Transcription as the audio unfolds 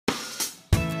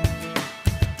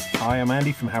Hi, I'm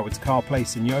Andy from Howard's Car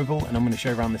Place in Yeovil, and I'm going to show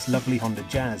you around this lovely Honda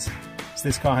Jazz. So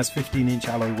this car has 15-inch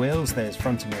alloy wheels, there's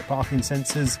front and rear parking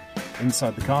sensors.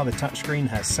 Inside the car, the touchscreen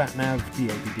has sat-nav,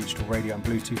 DAB digital radio and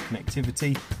Bluetooth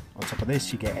connectivity. On top of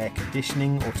this, you get air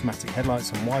conditioning, automatic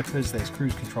headlights and wipers, there's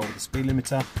cruise control with the speed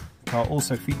limiter. The car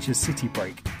also features city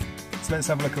brake. So let's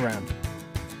have a look around.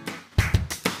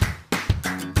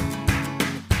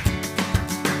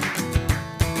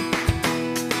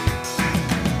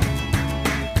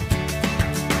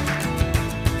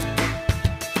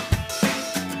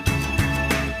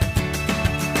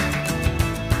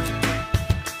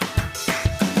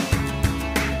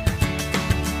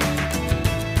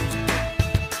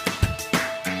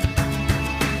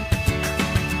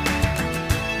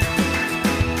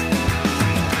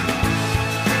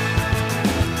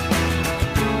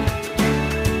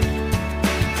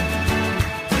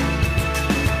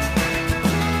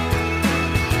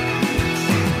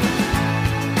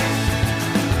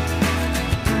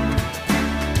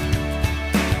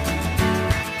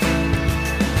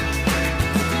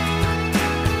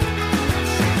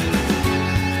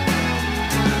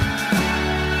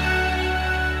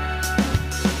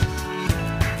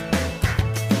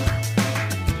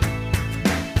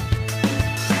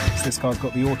 This car's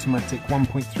got the automatic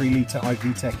 1.3 litre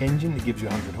iVTEC engine that gives you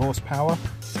 100 horsepower.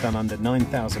 It's done under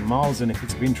 9,000 miles, and if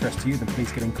it's of interest to you, then please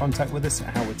get in contact with us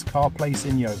at Howard's Car Place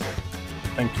in Yeovil.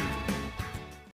 Thank you.